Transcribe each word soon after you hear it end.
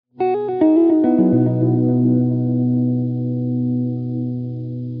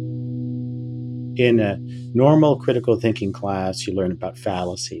In a normal critical thinking class, you learn about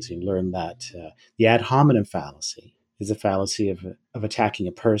fallacies. You learn that the ad hominem fallacy is a fallacy of attacking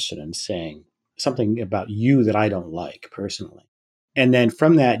a person and saying something about you that I don't like personally. And then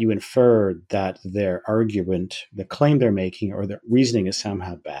from that, you infer that their argument, the claim they're making, or their reasoning is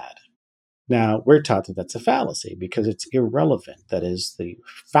somehow bad. Now, we're taught that that's a fallacy because it's irrelevant. That is, the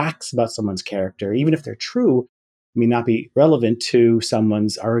facts about someone's character, even if they're true, may not be relevant to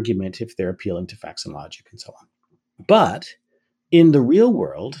someone's argument if they're appealing to facts and logic and so on. But in the real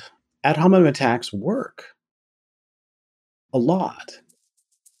world, ad hominem attacks work a lot.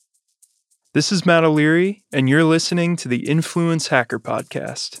 This is Matt O'Leary, and you're listening to the Influence Hacker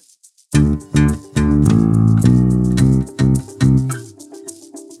Podcast.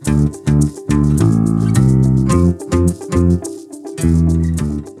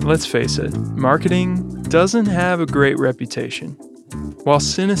 Let's face it, marketing doesn't have a great reputation. While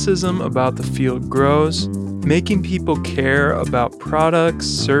cynicism about the field grows, making people care about products,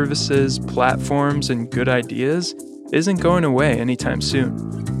 services, platforms, and good ideas isn't going away anytime soon.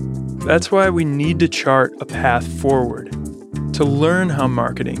 That's why we need to chart a path forward to learn how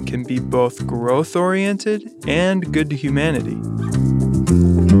marketing can be both growth-oriented and good to humanity.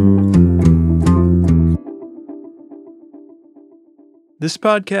 This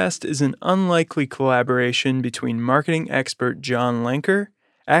podcast is an unlikely collaboration between marketing expert John Lenker,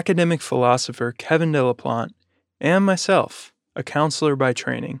 academic philosopher Kevin deLaplante, and myself, a counselor by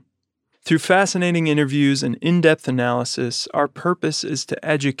training. Through fascinating interviews and in-depth analysis, our purpose is to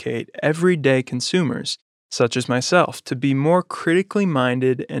educate everyday consumers, such as myself, to be more critically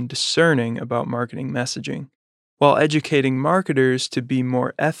minded and discerning about marketing messaging, while educating marketers to be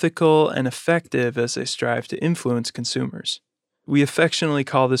more ethical and effective as they strive to influence consumers. We affectionately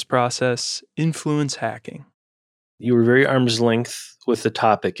call this process influence hacking. You were very arm's length with the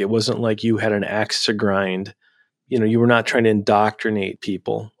topic. It wasn't like you had an axe to grind. You were not trying to indoctrinate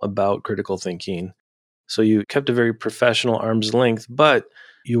people about critical thinking. So you kept a very professional arm's length, but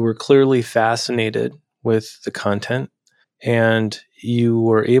you were clearly fascinated with the content, and you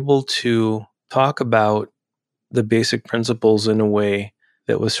were able to talk about the basic principles in a way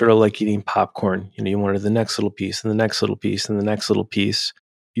that was sort of like eating popcorn. You wanted the next little piece and the next little piece and the next little piece.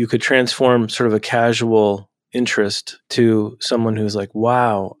 You could transform sort of a casual interest to someone who's like,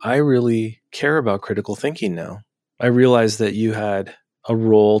 wow, I really care about critical thinking now. I realized that you had a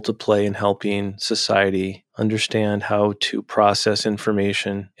role to play in helping society understand how to process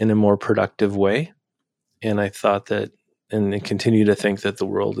information in a more productive way. And I thought that, and I continue to think that the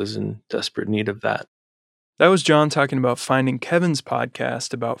world is in desperate need of that. That was John talking about finding Kevin's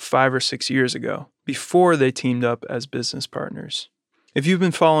podcast about 5 or 6 years ago, before they teamed up as business partners. If you've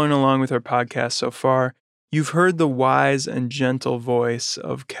been following along with our podcast so far, you've heard the wise and gentle voice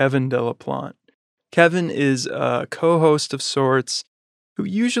of Kevin deLaplante. Kevin is a co-host of sorts who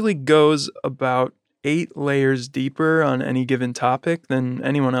usually goes about 8 layers deeper on any given topic than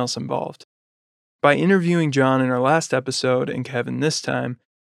anyone else involved. By interviewing John in our last episode and Kevin this time,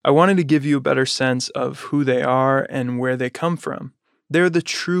 I wanted to give you a better sense of who they are and where they come from. They're the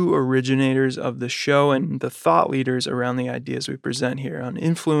true originators of the show and the thought leaders around the ideas we present here on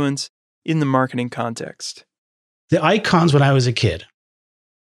influence in the marketing context. The icons when I was a kid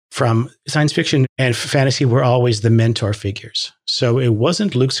from science fiction and fantasy were always the mentor figures. So it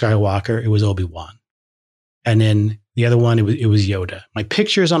wasn't Luke Skywalker, it was Obi-Wan. And then the other one, it was Yoda. My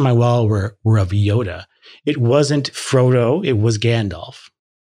pictures on my wall were of Yoda. It wasn't Frodo, it was Gandalf.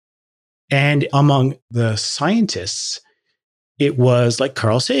 And among the scientists, it was like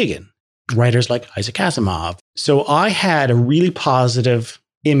Carl Sagan, writers like Isaac Asimov. So I had a really positive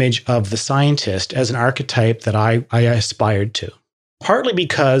image of the scientist as an archetype that I aspired to, partly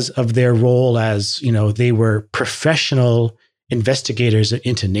because of their role as, they were professional investigators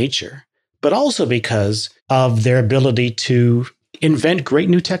into nature, but also because of their ability to invent great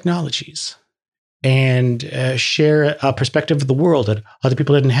new technologies and share a perspective of the world that other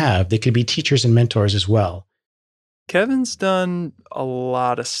people didn't have. They could be teachers and mentors as well. Kevin's done a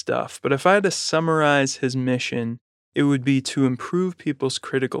lot of stuff, but if I had to summarize his mission, it would be to improve people's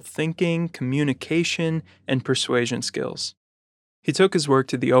critical thinking, communication, and persuasion skills. He took his work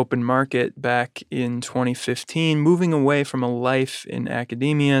to the open market back in 2015, moving away from a life in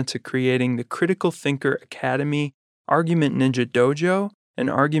academia to creating the Critical Thinker Academy, Argument Ninja Dojo,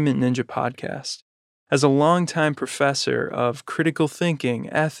 and Argument Ninja podcast. As a longtime professor of critical thinking,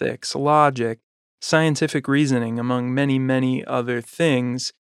 ethics, logic, scientific reasoning, among many, many other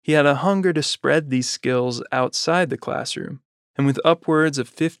things, he had a hunger to spread these skills outside the classroom. And with upwards of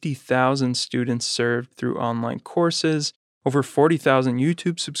 50,000 students served through online courses, over 40,000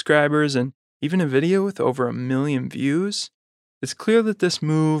 YouTube subscribers, and even a video with over 1 million views, it's clear that this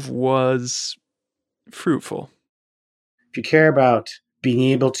move was fruitful. If you care about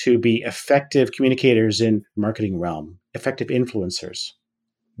being able to be effective communicators in the marketing realm, effective influencers,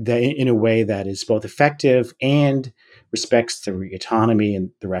 that in a way that is both effective and respects the autonomy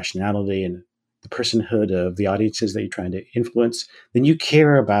and the rationality and the personhood of the audiences that you're trying to influence, then you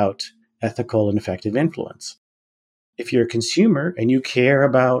care about ethical and effective influence. If you're a consumer and you care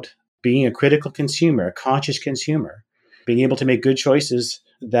about being a critical consumer, a conscious consumer, being able to make good choices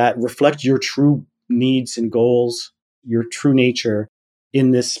that reflect your true needs and goals, your true nature in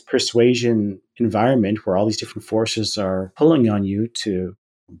this persuasion environment where all these different forces are pulling on you to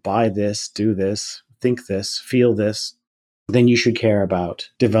buy this, do this, think this, feel this, then you should care about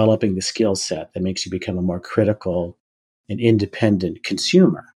developing the skill set that makes you become a more critical and independent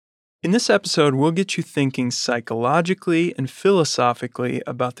consumer. In this episode, we'll get you thinking psychologically and philosophically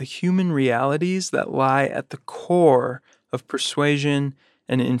about the human realities that lie at the core of persuasion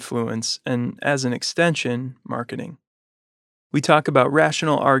and influence, and as an extension, marketing. We talk about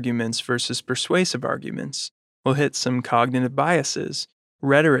rational arguments versus persuasive arguments. We'll hit some cognitive biases,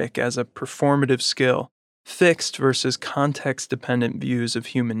 rhetoric as a performative skill, fixed versus context-dependent views of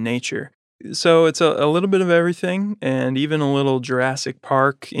human nature. So it's a little bit of everything, and even a little Jurassic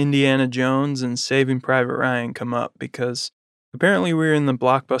Park, Indiana Jones, and Saving Private Ryan come up because apparently we're in the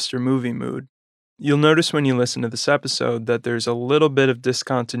blockbuster movie mood. You'll notice when you listen to this episode that there's a little bit of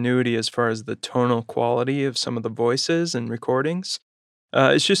discontinuity as far as the tonal quality of some of the voices and recordings.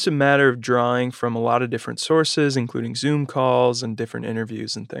 It's just a matter of drawing from a lot of different sources, including Zoom calls and different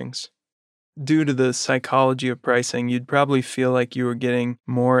interviews and things. Due to the psychology of pricing, you'd probably feel like you were getting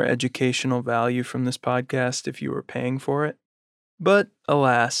more educational value from this podcast if you were paying for it. But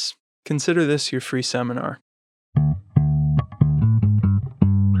alas, consider this your free seminar.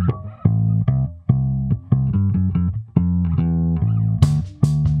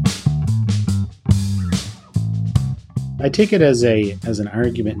 I take it as an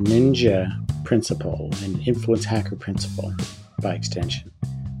argument ninja principle, an influence hacker principle by extension,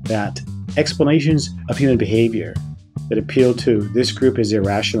 that explanations of human behavior that appeal to this group is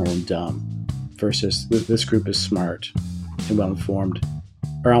irrational and dumb versus this group is smart and well-informed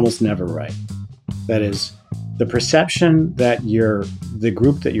are almost never right. That is, the perception that the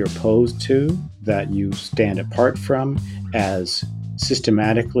group that you're opposed to, that you stand apart from as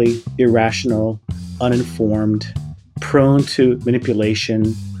systematically irrational, uninformed, prone to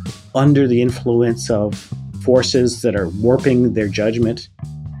manipulation, under the influence of forces that are warping their judgment,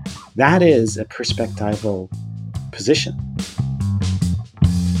 that is a perspectival position.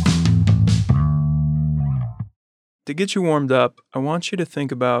 To get you warmed up, I want you to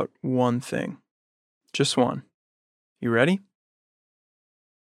think about one thing. Just one. You ready?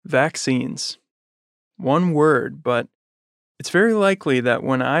 Vaccines. One word, but it's very likely that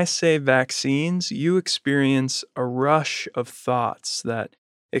when I say vaccines, you experience a rush of thoughts that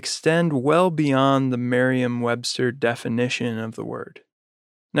extend well beyond the Merriam-Webster definition of the word.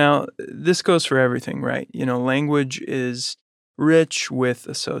 Now, this goes for everything, right? Language is rich with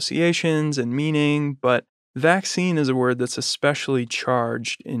associations and meaning, but vaccine is a word that's especially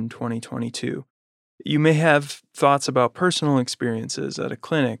charged in 2022. You may have thoughts about personal experiences at a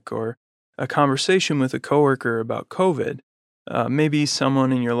clinic or a conversation with a coworker about COVID. Maybe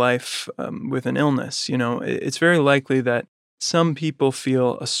someone in your life with an illness. It's very likely that some people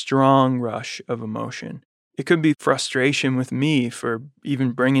feel a strong rush of emotion. It could be frustration with me for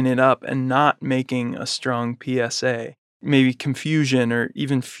even bringing it up and not making a strong PSA. Maybe confusion or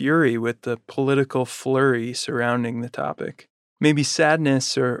even fury with the political flurry surrounding the topic. Maybe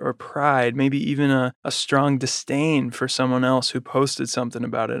sadness or pride, maybe even a strong disdain for someone else who posted something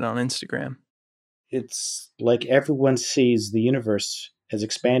about it on Instagram. It's like everyone sees the universe as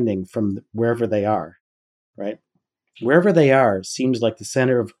expanding from wherever they are, right? Wherever they are seems like the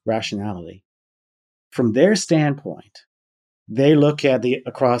center of rationality. From their standpoint, they look at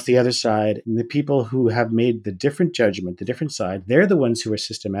across the other side, and the people who have made the different judgment, the different side, they're the ones who are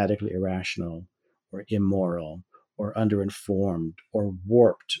systematically irrational or immoral or underinformed or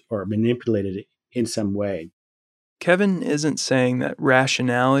warped or manipulated in some way. Kevin isn't saying that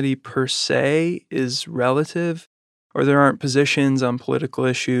rationality per se is relative, or there aren't positions on political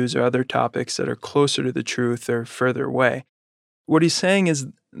issues or other topics that are closer to the truth or further away. What he's saying is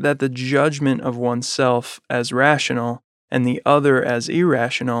that the judgment of oneself as rational and the other as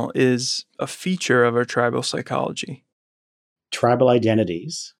irrational is a feature of our tribal psychology. Tribal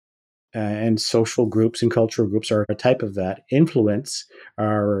identities and social groups and cultural groups are a type of that influence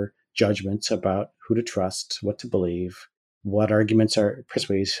our judgments about who to trust, what to believe, what arguments are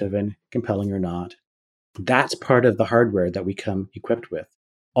persuasive and compelling or not. That's part of the hardware that we come equipped with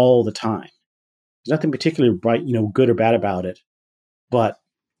all the time. There's nothing particularly bright, good or bad about it, but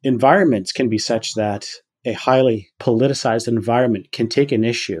environments can be such that a highly politicized environment can take an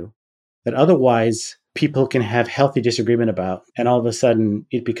issue that otherwise people can have healthy disagreement about, and all of a sudden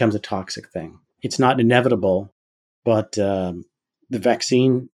it becomes a toxic thing. It's not inevitable, but the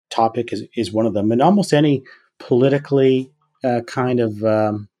vaccine topic is one of them. And almost any politically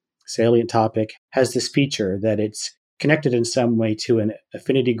salient topic has this feature that it's connected in some way to an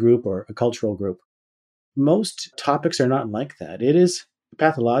affinity group or a cultural group. Most topics are not like that. It is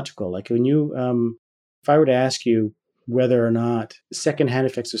pathological. Like when if I were to ask you whether or not secondhand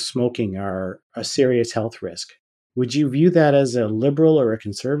effects of smoking are a serious health risk, would you view that as a liberal or a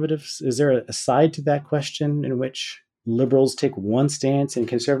conservative? Is there a side to that question in which liberals take one stance and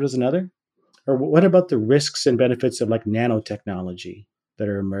conservatives another? Or what about the risks and benefits of like nanotechnology that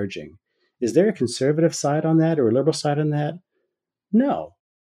are emerging? Is there a conservative side on that or a liberal side on that? No.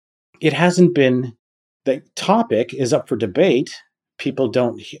 It hasn't been, the topic is up for debate. People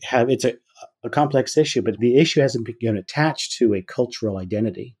don't have, it's a complex issue, but the issue hasn't been attached to a cultural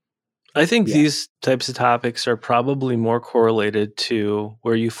identity. I think these types of topics are probably more correlated to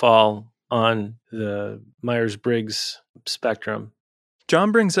where you fall on the Myers-Briggs spectrum.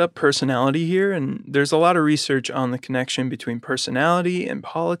 John brings up personality here, and there's a lot of research on the connection between personality and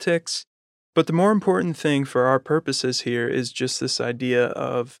politics. But the more important thing for our purposes here is just this idea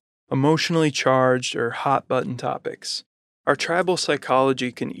of emotionally charged or hot button topics. Our tribal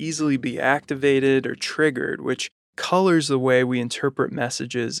psychology can easily be activated or triggered, which colors the way we interpret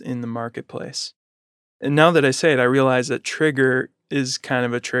messages in the marketplace. And now that I say it, I realize that trigger is kind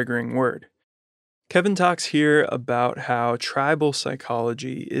of a triggering word. Kevin talks here about how tribal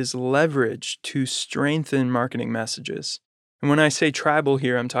psychology is leveraged to strengthen marketing messages. And when I say tribal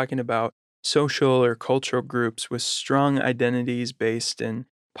here, I'm talking about social or cultural groups with strong identities based in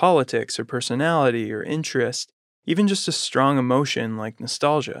politics or personality or interest, even just a strong emotion like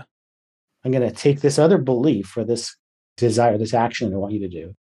nostalgia. I'm going to take this other belief or this desire, this action I want you to do.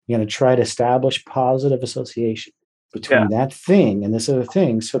 I'm going to try to establish positive association between that thing and this other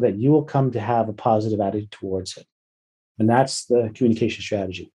thing so that you will come to have a positive attitude towards it. And that's the communication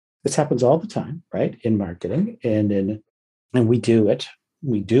strategy. This happens all the time, right? In marketing and we do it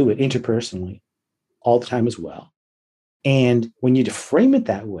interpersonally all the time as well. And when you frame it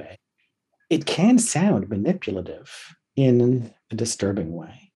that way, it can sound manipulative in a disturbing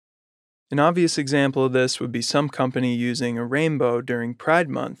way. An obvious example of this would be some company using a rainbow during Pride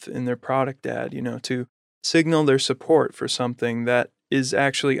Month in their product ad, to signal their support for something that is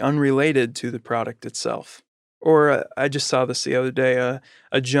actually unrelated to the product itself. Or I just saw this the other day,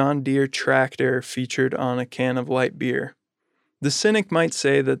 a John Deere tractor featured on a can of light beer. The cynic might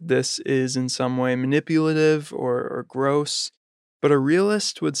say that this is in some way manipulative or gross, but a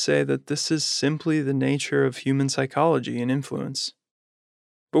realist would say that this is simply the nature of human psychology and influence.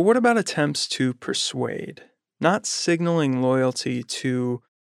 But what about attempts to persuade? Not signaling loyalty to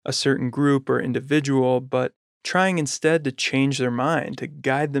a certain group or individual, but trying instead to change their mind, to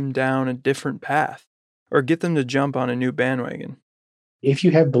guide them down a different path, or get them to jump on a new bandwagon. If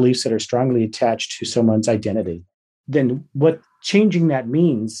you have beliefs that are strongly attached to someone's identity, then what changing that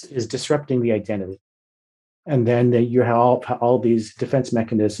means is disrupting the identity. And then you have all these defense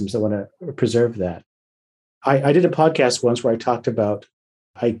mechanisms that want to preserve that. I did a podcast once where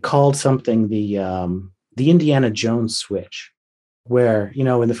I called something the Indiana Jones switch, where,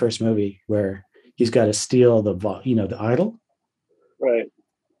 in the first movie where he's got to steal the idol. Right.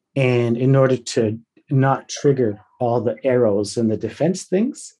 And in order to not trigger all the arrows and the defense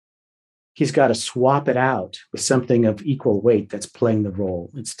things, he's got to swap it out with something of equal weight that's playing the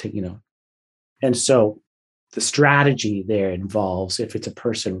role. And so the strategy there involves, if it's a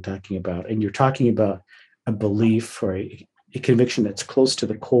person we're talking about, and you're talking about a belief or a conviction that's close to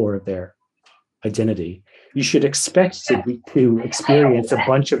the core of their identity, you should expect to experience a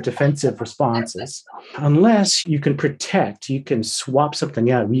bunch of defensive responses, unless you can swap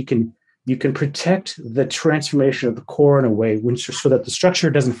something out. You can protect the transformation of the core in a way so that the structure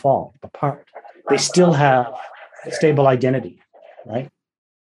doesn't fall apart. They still have a stable identity, right?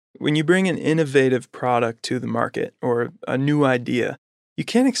 When you bring an innovative product to the market or a new idea, you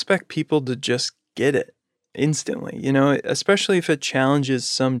can't expect people to just get it instantly, especially if it challenges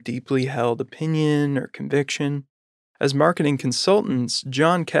some deeply held opinion or conviction. As marketing consultants,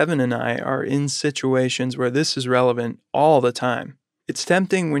 John, Kevin, and I are in situations where this is relevant all the time. It's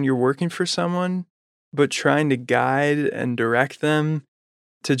tempting when you're working for someone, but trying to guide and direct them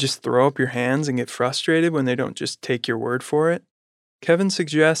To just throw up your hands and get frustrated when they don't just take your word for it? Kevin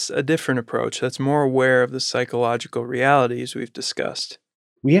suggests a different approach that's more aware of the psychological realities we've discussed.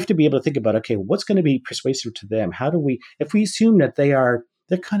 We have to be able to think about, okay, what's going to be persuasive to them? How do we, if we assume that they're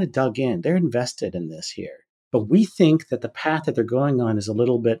kind of dug in, they're invested in this here, but we think that the path that they're going on is a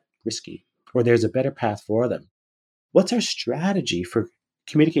little bit risky, or there's a better path for them. What's our strategy for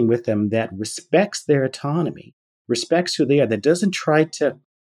communicating with them that respects their autonomy, respects who they are, that doesn't try to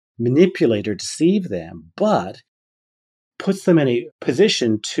manipulate or deceive them, but puts them in a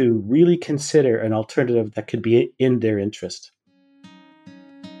position to really consider an alternative that could be in their interest?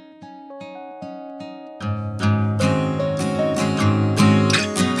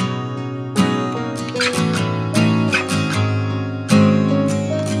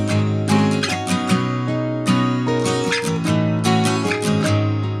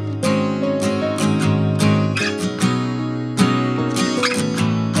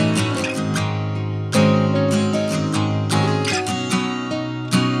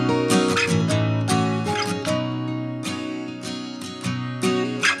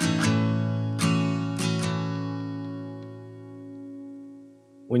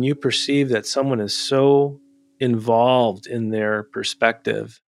 When you perceive that someone is so involved in their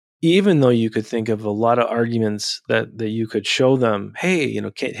perspective, even though you could think of a lot of arguments that you could show them, hey,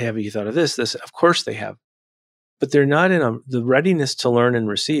 Kate, have you thought of this? Of course they have. But they're not in the readiness to learn and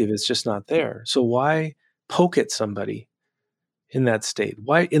receive. It's just not there. So why poke at somebody in that state?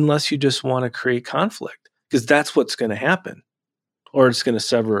 Why, unless you just want to create conflict? Because that's what's going to happen, or it's going to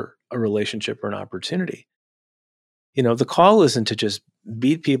sever a relationship or an opportunity. The call isn't to just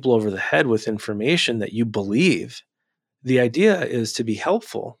beat people over the head with information that you believe. The idea is to be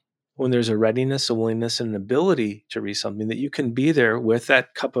helpful when there's a readiness, a willingness, and an ability to read something, that you can be there with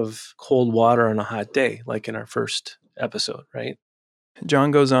that cup of cold water on a hot day, like in our first episode, right? John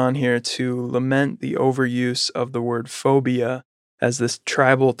goes on here to lament the overuse of the word phobia as this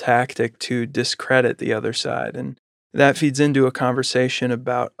tribal tactic to discredit the other side. And that feeds into a conversation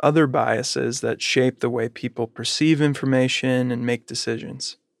about other biases that shape the way people perceive information and make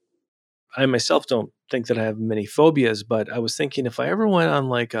decisions. I myself don't think that I have many phobias, but I was thinking if I ever went on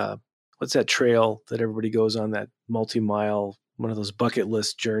what's that trail that everybody goes on, that multi-mile, one of those bucket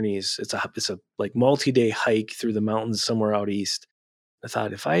list journeys? It's a like multi-day hike through the mountains somewhere out east. I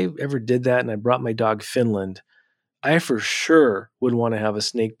thought if I ever did that and I brought my dog Finland, I for sure would want to have a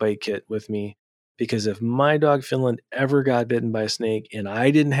snake bite kit with me, because if my dog Finland ever got bitten by a snake and I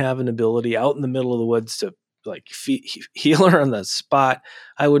didn't have an ability out in the middle of the woods to heal her on the spot,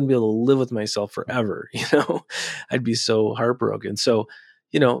 I wouldn't be able to live with myself forever. I'd be so heartbroken. So,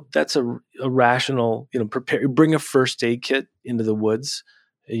 that's a rational, bring a first aid kit into the woods.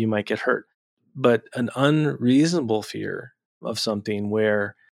 You might get hurt, but an unreasonable fear of something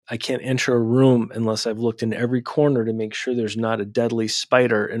where I can't enter a room unless I've looked in every corner to make sure there's not a deadly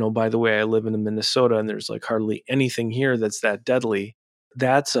spider. And oh, by the way, I live in Minnesota and there's hardly anything here that's that deadly.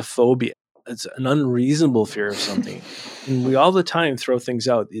 That's a phobia. It's an unreasonable fear of something. And we all the time throw things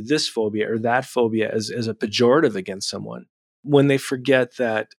out, this phobia or that phobia, as a pejorative against someone, when they forget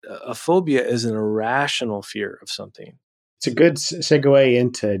that a phobia is an irrational fear of something. It's a good segue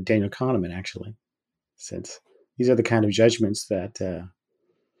into Daniel Kahneman, actually, since these are the kind of judgments that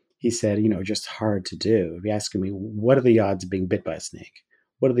he said, just hard to do. If you're asking me, what are the odds of being bit by a snake?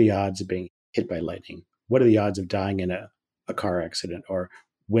 What are the odds of being hit by lightning? What are the odds of dying in a car accident or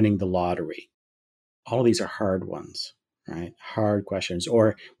winning the lottery? All of these are hard ones, right? Hard questions.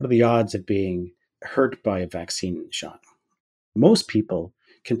 Or what are the odds of being hurt by a vaccine shot? Most people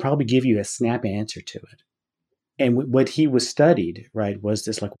can probably give you a snap answer to it. And what he was studied, right, was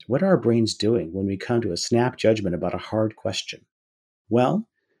this what are our brains doing when we come to a snap judgment about a hard question? Well,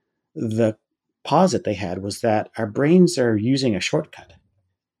 the posit they had was that our brains are using a shortcut.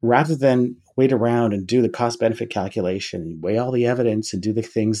 Rather than wait around and do the cost-benefit calculation and weigh all the evidence and do the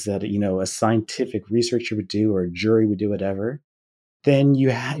things that, a scientific researcher would do or a jury would do, whatever, then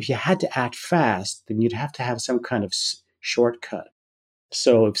if you had to act fast, then you'd have to have some kind of shortcut.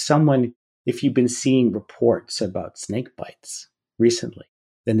 So if you've been seeing reports about snake bites recently,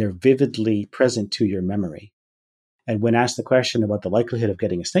 then they're vividly present to your memory. And when asked the question about the likelihood of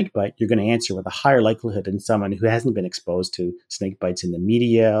getting a snake bite, you're going to answer with a higher likelihood than someone who hasn't been exposed to snake bites in the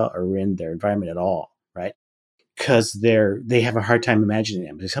media or in their environment at all, right? Because they have a hard time imagining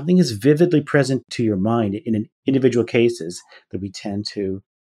them. If something is vividly present to your mind in individual cases, that we tend to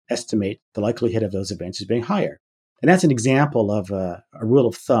estimate the likelihood of those events as being higher. And that's an example of a rule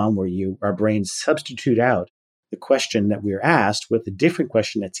of thumb where our brains substitute out the question that we're asked with a different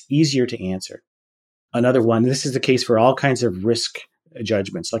question that's easier to answer. Another one, this is the case for all kinds of risk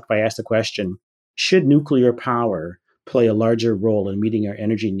judgments. Like if I ask the question, should nuclear power play a larger role in meeting our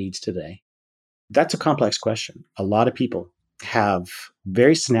energy needs today? That's a complex question. A lot of people have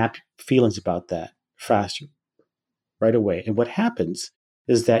very snap feelings about that fast, right away. And what happens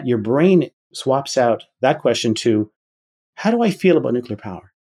is that your brain swaps out that question to, how do I feel about nuclear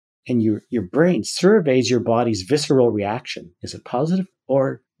power? And your brain surveys your body's visceral reaction. Is it positive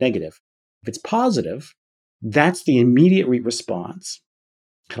or negative? If it's positive, that's the immediate response.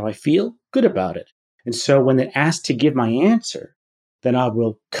 How do I feel? Good about it. And so when it asks to give my answer, then I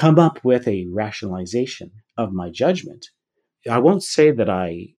will come up with a rationalization of my judgment. I won't say that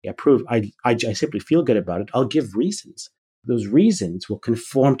I approve. I simply feel good about it. I'll give reasons. Those reasons will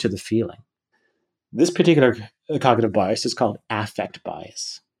conform to the feeling. This particular cognitive bias is called affect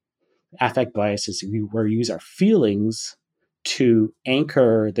bias. Affect bias is where we use our feelings to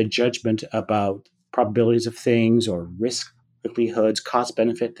anchor the judgment about probabilities of things or risk likelihoods, cost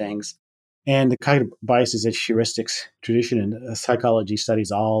benefit things. And the cognitive bias is a heuristics tradition, and psychology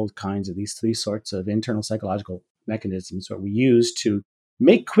studies all kinds of these three sorts of internal psychological mechanisms that we use to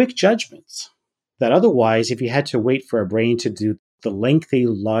make quick judgments that otherwise, if you had to wait for a brain to do the lengthy,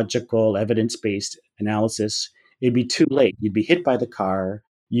 logical, evidence-based analysis, it'd be too late. You'd be hit by the car.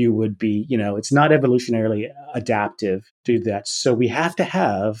 You would be, it's not evolutionarily adaptive to do that. So we have to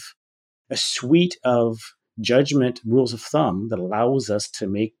have a suite of judgment rules of thumb that allows us to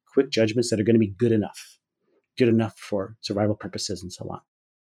make quick judgments that are going to be good enough for survival purposes and so on.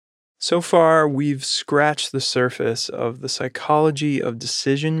 So far, we've scratched the surface of the psychology of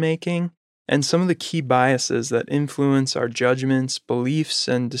decision making and some of the key biases that influence our judgments, beliefs,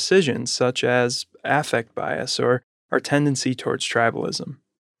 and decisions, such as affect bias or our tendency towards tribalism.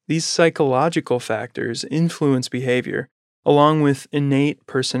 These psychological factors influence behavior, along with innate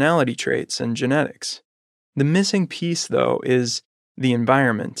personality traits and genetics. The missing piece, though, is the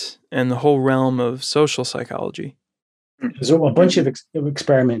environment and the whole realm of social psychology. There's a bunch of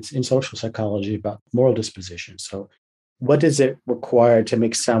experiments in social psychology about moral disposition. So what does it require to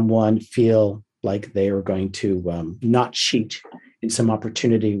make someone feel like they are going to not cheat in some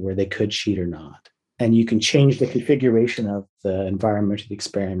opportunity where they could cheat or not? And you can change the configuration of the environment of the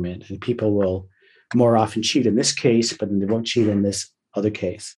experiment, and people will more often cheat in this case, but then they won't cheat in this other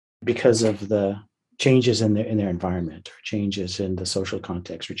case because of the changes in their environment, or changes in the social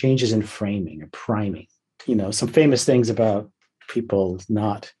context, or changes in framing or priming. Some famous things about people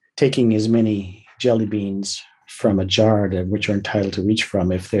not taking as many jelly beans from a jar to which are entitled to reach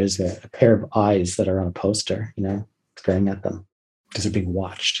from if there's a pair of eyes that are on a poster, staring at them because they're being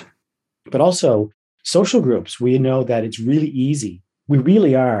watched. But also social groups, we know that it's really easy. We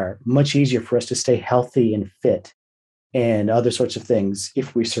really are much easier for us to stay healthy and fit and other sorts of things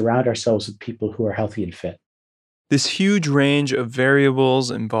if we surround ourselves with people who are healthy and fit. This huge range of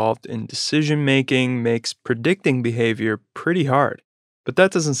variables involved in decision making makes predicting behavior pretty hard, but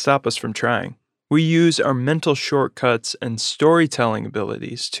that doesn't stop us from trying. We use our mental shortcuts and storytelling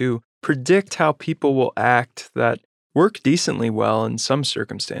abilities to predict how people will act that work decently well in some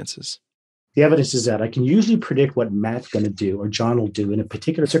circumstances. The evidence is that I can usually predict what Matt's going to do or John will do in a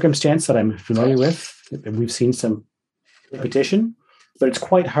particular circumstance that I'm familiar with. We've seen some repetition, but it's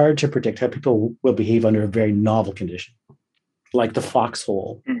quite hard to predict how people will behave under a very novel condition, like the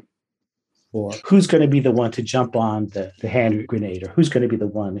foxhole, or who's going to be the one to jump on the hand grenade, or who's going to be the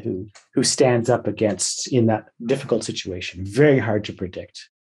one who stands up against in that difficult situation. Very hard to predict.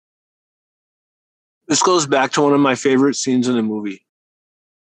 This goes back to one of my favorite scenes in a movie.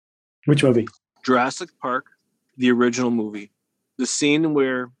 Which movie? Jurassic Park, the original movie. The scene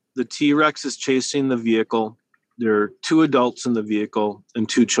where the T-Rex is chasing the vehicle. There are two adults in the vehicle and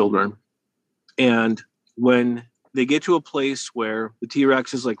two children. And when they get to a place where the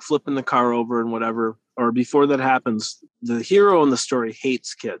T-Rex is like flipping the car over and whatever, or before that happens, the hero in the story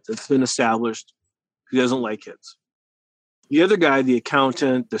hates kids. It's been established. He doesn't like kids. The other guy, the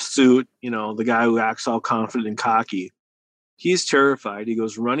accountant, the suit, the guy who acts all confident and cocky, he's terrified. He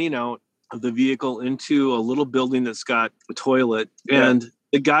goes running out of the vehicle into a little building that's got a toilet. Yeah. And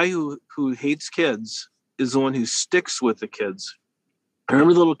the guy who hates kids is the one who sticks with the kids. I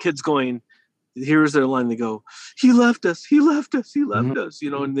remember the little kids going, here's their line. They go, he left us, he left us, he left us,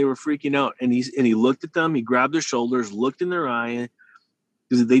 and they were freaking out. And he looked at them, he grabbed their shoulders, looked in their eye,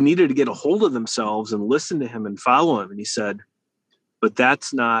 because they needed to get a hold of themselves and listen to him and follow him. And he said, but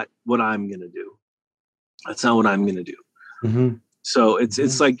that's not what I'm going to do. That's not what I'm going to do. Mm-hmm. So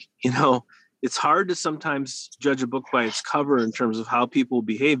it's like, it's hard to sometimes judge a book by its cover in terms of how people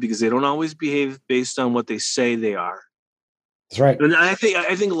behave, because they don't always behave based on what they say they are. That's right. And I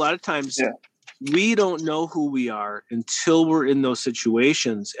think a lot of times we don't know who we are until we're in those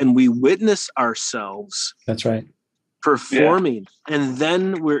situations and we witness ourselves. That's right. Performing, and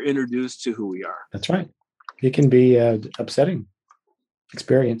then we're introduced to who we are. That's right. It can be an upsetting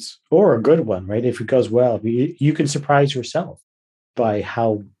experience or a good one, right? If it goes well, you can surprise yourself by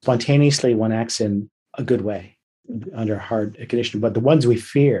how spontaneously one acts in a good way under hard conditions. But the ones we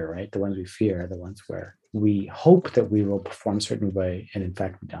fear, right? The ones we fear are the ones where we hope that we will perform a certain way, and in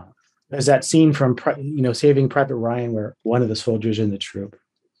fact, we don't. There's that scene from, Saving Private Ryan where one of the soldiers in the troop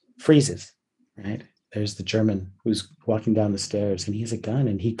freezes, right? There's the German who's walking down the stairs and he has a gun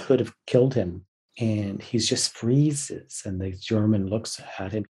and he could have killed him. And he just freezes and the German looks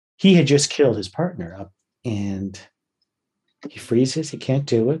at him. He had just killed his partner up and he freezes. He can't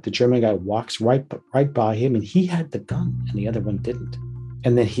do it. The German guy walks right by him and he had the gun and the other one didn't.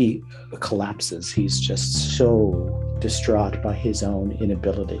 And then he collapses. He's just so distraught by his own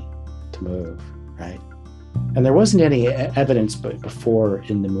inability to move, right? And there wasn't any evidence before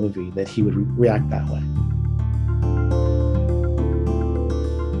in the movie that he would react that way.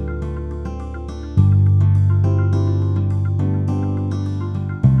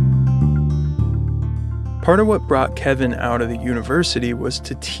 Part of what brought Kevin out of the university was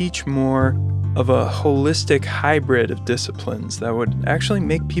to teach more of a holistic hybrid of disciplines that would actually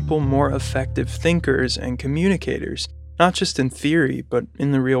make people more effective thinkers and communicators, not just in theory, but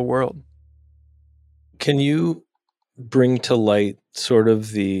in the real world. Can you bring to light sort of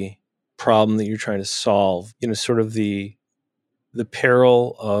the problem that you're trying to solve, sort of the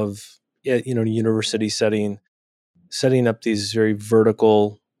peril of, university setting up these very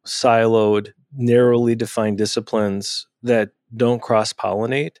vertical, siloed, narrowly defined disciplines that don't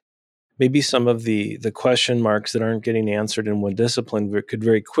cross-pollinate? Maybe some of the question marks that aren't getting answered in one discipline could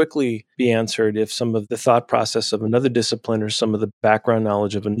very quickly be answered if some of the thought process of another discipline or some of the background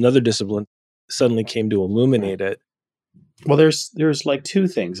knowledge of another discipline suddenly came to illuminate it. Well, there's like two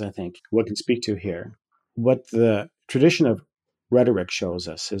things I think one can speak to here. What the tradition of rhetoric shows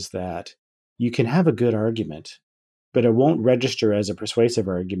us is that you can have a good argument, but it won't register as a persuasive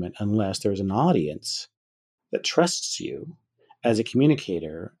argument unless there's an audience that trusts you as a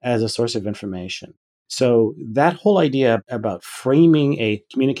communicator, as a source of information. So that whole idea about framing a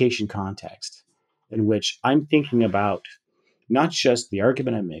communication context in which I'm thinking about not just the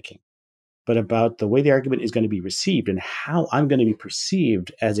argument I'm making, but about the way the argument is going to be received and how I'm going to be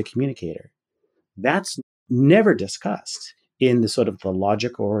perceived as a communicator. That's never discussed in the sort of the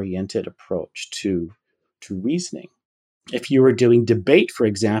logic-oriented approach to reasoning. If you were doing debate, for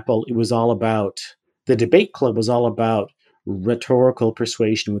example, the debate club was all about rhetorical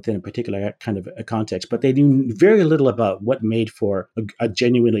persuasion within a particular kind of a context, but they knew very little about what made for a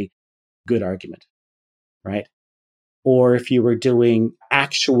genuinely good argument, right? Or if you were doing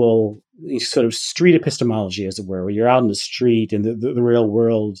actual sort of street epistemology, as it were, where you're out in the street in the real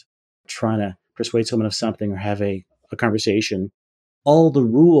world trying to persuade someone of something or have a conversation, all the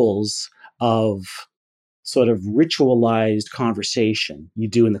rules of sort of ritualized conversation you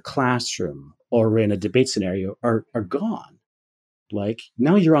do in the classroom or in a debate scenario are gone. Like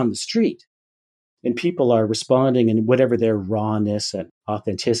now you're on the street and people are responding in whatever their rawness and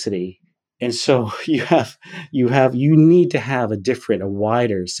authenticity. And so you need to have a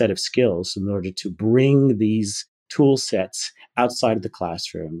wider set of skills in order to bring these tool sets outside of the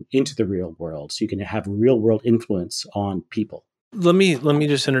classroom into the real world so you can have real world influence on people. Let me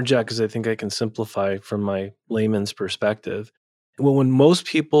just interject because I think I can simplify from my layman's perspective. When most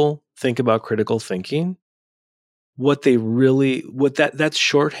people think about critical thinking, that's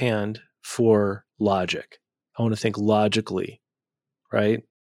shorthand for logic. I want to think logically, right?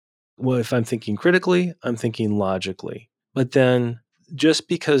 Well, if I'm thinking critically, I'm thinking logically. But then just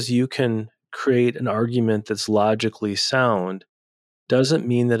because you can create an argument that's logically sound doesn't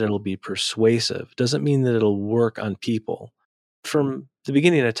mean that it'll be persuasive, doesn't mean that it'll work on people. From the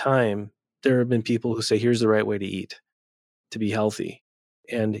beginning of time, there have been people who say, here's the right way to eat, to be healthy.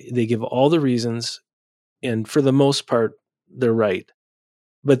 And they give all the reasons. And for the most part, they're right.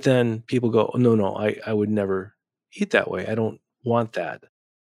 But then people go, oh, no, I would never eat that way. I don't want that.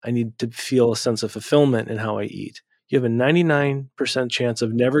 I need to feel a sense of fulfillment in how I eat. You have a 99% chance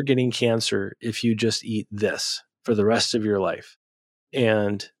of never getting cancer if you just eat this for the rest of your life.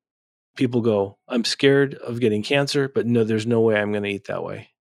 And people go, I'm scared of getting cancer, but no, there's no way I'm going to eat that way.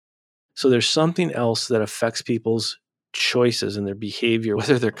 So there's something else that affects people's choices and their behavior,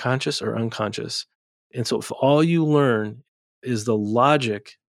 whether they're conscious or unconscious. And so if all you learn is the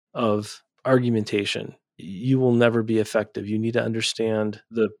logic of argumentation, you will never be effective. You need to understand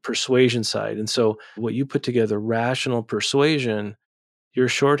the persuasion side. And so what you put together, rational persuasion, You're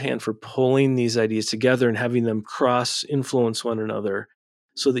shorthand for pulling these ideas together and having them cross-influence one another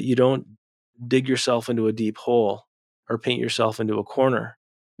so that you don't dig yourself into a deep hole or paint yourself into a corner.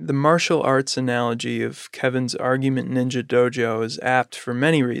 The martial arts analogy of Kevin's Argument Ninja Dojo is apt for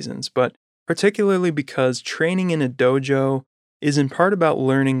many reasons, but particularly because training in a dojo is in part about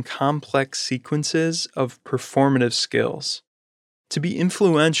learning complex sequences of performative skills. To be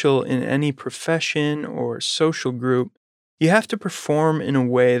influential in any profession or social group, you have to perform in a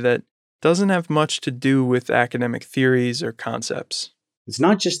way that doesn't have much to do with academic theories or concepts. It's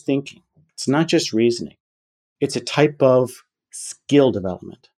not just thinking. It's not just reasoning. It's a type of skill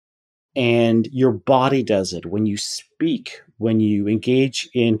development. And your body does it. When you speak, when you engage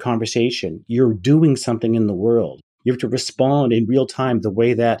in conversation, you're doing something in the world. You have to respond in real time the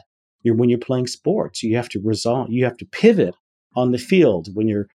way that when you're playing sports. You have to pivot on the field when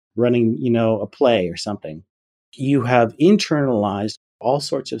you're running, a play or something. You have internalized all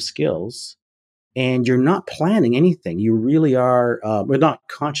sorts of skills, and you're not planning anything. You really are, we're not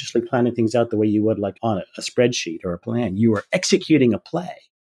consciously planning things out the way you would like on a spreadsheet or a plan. You are executing a play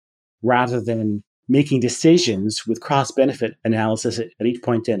rather than making decisions with cross-benefit analysis at each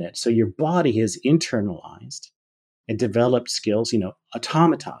point in it. So your body has internalized and developed skills,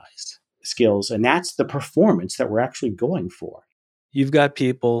 automatized skills, and that's the performance that we're actually going for. You've got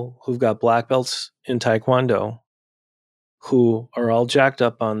people who've got black belts in Taekwondo who are all jacked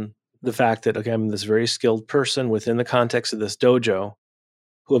up on the fact that, okay, I'm this very skilled person within the context of this dojo,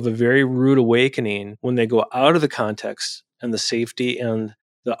 who have a very rude awakening when they go out of the context and the safety and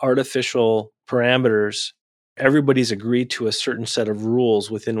the artificial parameters. Everybody's agreed to a certain set of rules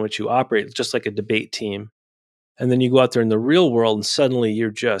within which you operate, just like a debate team. And then you go out there in the real world and suddenly you're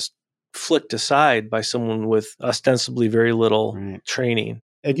just flicked aside by someone with ostensibly very little training.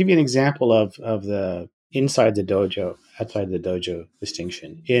 I'll give you an example of the inside the dojo, outside the dojo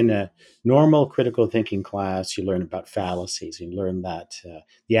distinction. In a normal critical thinking class, you learn about fallacies. You learn that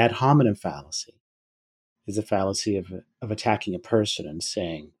the ad hominem fallacy is a fallacy of attacking a person and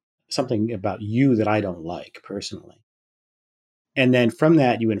saying something about you that I don't like personally. And then from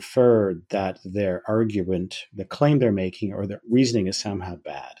that, you infer that their argument, the claim they're making, or their reasoning is somehow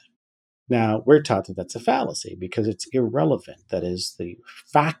bad. Now, we're taught that that's a fallacy because it's irrelevant. That is, the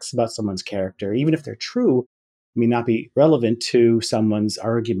facts about someone's character, even if they're true, may not be relevant to someone's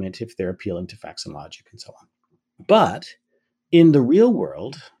argument if they're appealing to facts and logic and so on. But in the real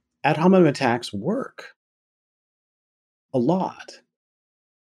world, ad hominem attacks work a lot.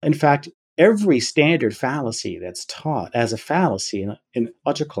 In fact, every standard fallacy that's taught as a fallacy in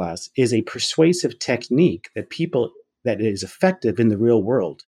logic class is a persuasive technique that is effective in the real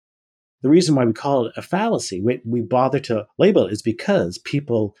world. The reason why we call it a fallacy, we bother to label it, is because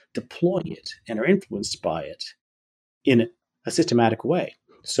people deploy it and are influenced by it in a systematic way.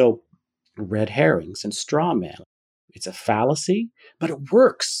 So red herrings and straw man, it's a fallacy, but it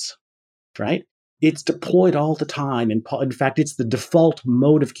works, right? It's deployed all the time. And in fact, it's the default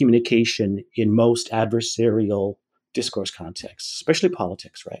mode of communication in most adversarial discourse contexts, especially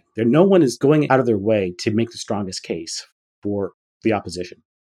politics, right? No one is going out of their way to make the strongest case for the opposition.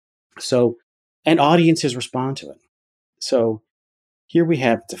 So, and audiences respond to it. So here we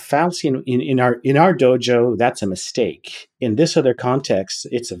have the fallacy in our dojo. That's a mistake. In this other context,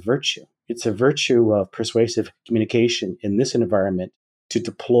 it's a virtue. It's a virtue of persuasive communication in this environment to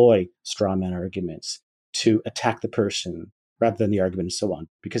deploy straw man arguments, to attack the person rather than the argument and so on,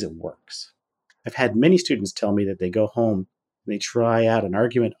 because it works. I've had many students tell me that they go home and they try out an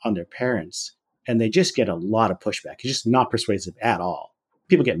argument on their parents and they just get a lot of pushback. It's just not persuasive at all.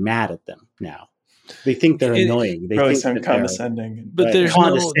 People get mad at them now. They think they're annoying. They probably think sound that condescending. But there's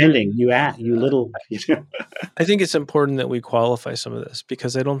condescending. You little. I think it's important that we qualify some of this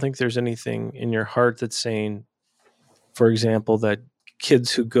because I don't think there's anything in your heart that's saying, for example, that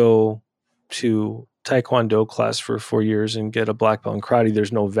kids who go to Taekwondo class for 4 years and get a black belt in karate,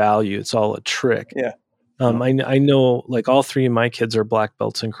 there's no value. It's all a trick. Yeah. I know like all three of my kids are black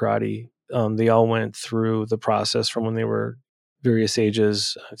belts in karate. They all went through the process from when they were various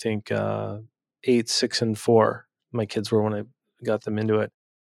ages. I think 8, 6, and 4. My kids were when I got them into it.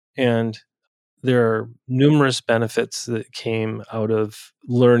 And there are numerous benefits that came out of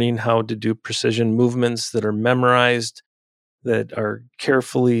learning how to do precision movements that are memorized, that are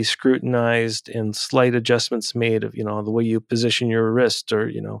carefully scrutinized, and slight adjustments made of, the way you position your wrist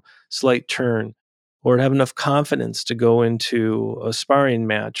or, slight turn, or have enough confidence to go into a sparring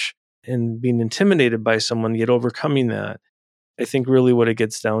match and being intimidated by someone, yet overcoming that. I think really what it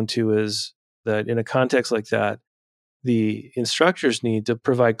gets down to is that in a context like that, the instructors need to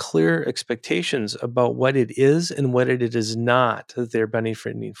provide clear expectations about what it is and what it is not that they're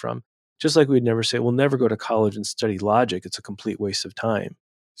benefiting from. Just like we'd never say, we'll never go to college and study logic. It's a complete waste of time.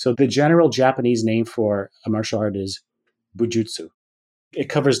 So the general Japanese name for a martial art is bujutsu. It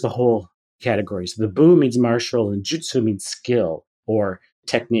covers the whole categories. The bu means martial and jutsu means skill or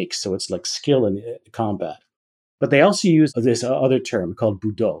technique. So it's like skill in combat. But they also use this other term called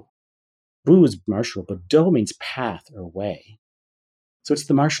budo. Bu is martial, but do means path or way. So it's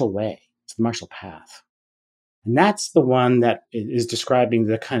the martial way. It's the martial path. And that's the one that is describing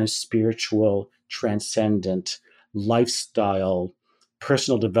the kind of spiritual, transcendent, lifestyle,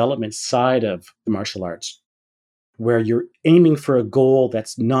 personal development side of the martial arts, where you're aiming for a goal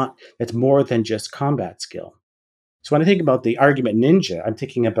that's more than just combat skill. So when I think about the argument ninja, I'm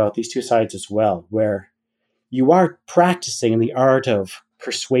thinking about these two sides as well, where you are practicing the art of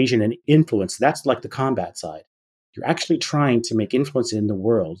persuasion and influence. That's like the combat side. You're actually trying to make influence in the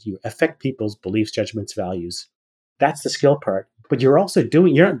world. You affect people's beliefs, judgments, values. That's the skill part. But you're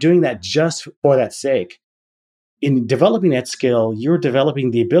not doing that just for that sake. In developing that skill, you're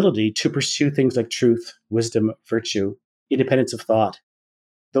developing the ability to pursue things like truth, wisdom, virtue, independence of thought.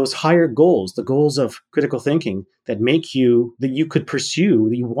 Those higher goals, the goals of critical thinking that you could pursue,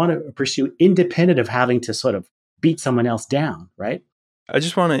 that you want to pursue independent of having to sort of beat someone else down, right? I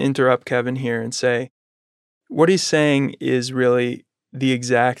just want to interrupt Kevin here and say, what he's saying is really the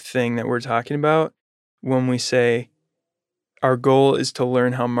exact thing that we're talking about when we say our goal is to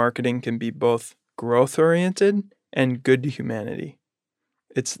learn how marketing can be both growth-oriented and good to humanity.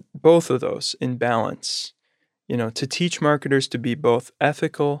 It's both of those in balance. To teach marketers to be both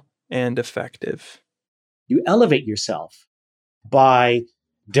ethical and effective. You elevate yourself by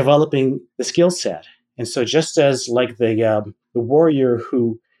developing the skill set. And so just as like the warrior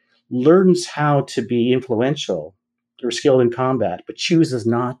who learns how to be influential or skilled in combat, but chooses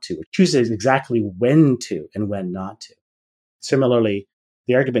not to, chooses exactly when to and when not to. Similarly,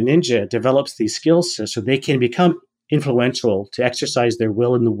 the argument ninja develops these skills so they can become influential, to exercise their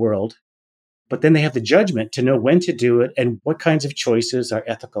will in the world. But then they have the judgment to know when to do it and what kinds of choices are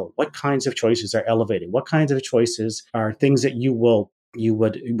ethical, what kinds of choices are elevating, what kinds of choices are things that you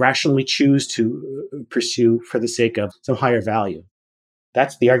would rationally choose to pursue for the sake of some higher value.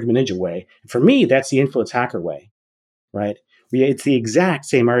 That's the argument ninja way. For me, that's the influence hacker way, right? It's the exact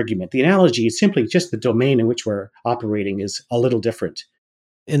same argument. The analogy is simply just the domain in which we're operating is a little different.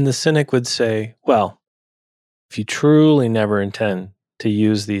 And the cynic would say, well, if you truly never intend to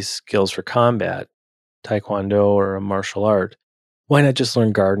use these skills for combat, taekwondo or a martial art, why not just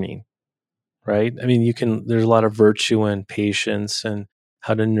learn gardening, right? I mean, there's a lot of virtue and patience and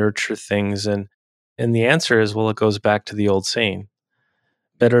how to nurture things. And the answer is, well, it goes back to the old saying,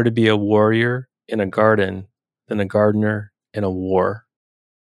 better to be a warrior in a garden than a gardener in a war.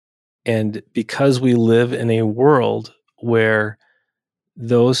 And because we live in a world where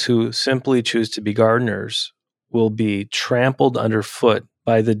those who simply choose to be gardeners will be trampled underfoot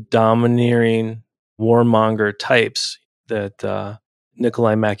by the domineering warmonger types that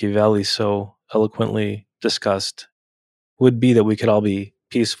Niccolo Machiavelli so eloquently discussed, would be that we could all be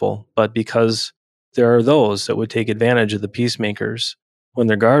peaceful. But because there are those that would take advantage of the peacemakers when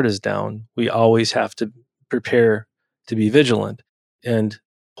their guard is down, we always have to prepare to be vigilant and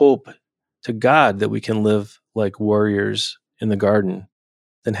hope to God that we can live like warriors in the garden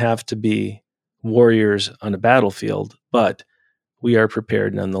than have to be warriors on a battlefield, but we are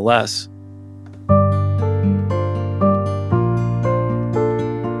prepared nonetheless.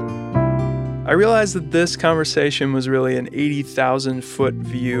 I realized that this conversation was really an 80,000-foot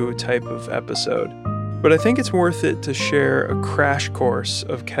view type of episode, but I think it's worth it to share a crash course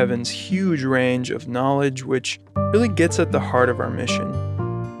of Kevin's huge range of knowledge, which really gets at the heart of our mission.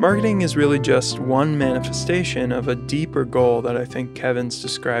 Marketing is really just one manifestation of a deeper goal that I think Kevin's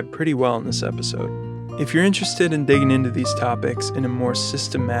described pretty well in this episode. If you're interested in digging into these topics in a more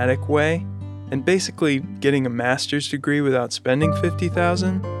systematic way, and basically getting a master's degree without spending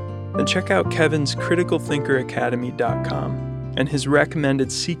 $50,000, then check out Kevin's criticalthinkeracademy.com and his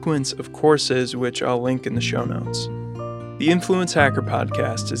recommended sequence of courses, which I'll link in the show notes. The Influence Hacker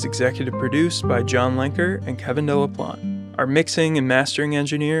podcast is executive produced by John Lenker and Kevin deLaplante. Our mixing and mastering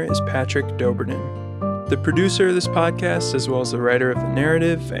engineer is Patrick Dobernin. The producer of this podcast, as well as the writer of the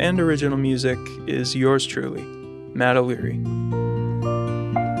narrative and original music, is yours truly, Matt O'Leary.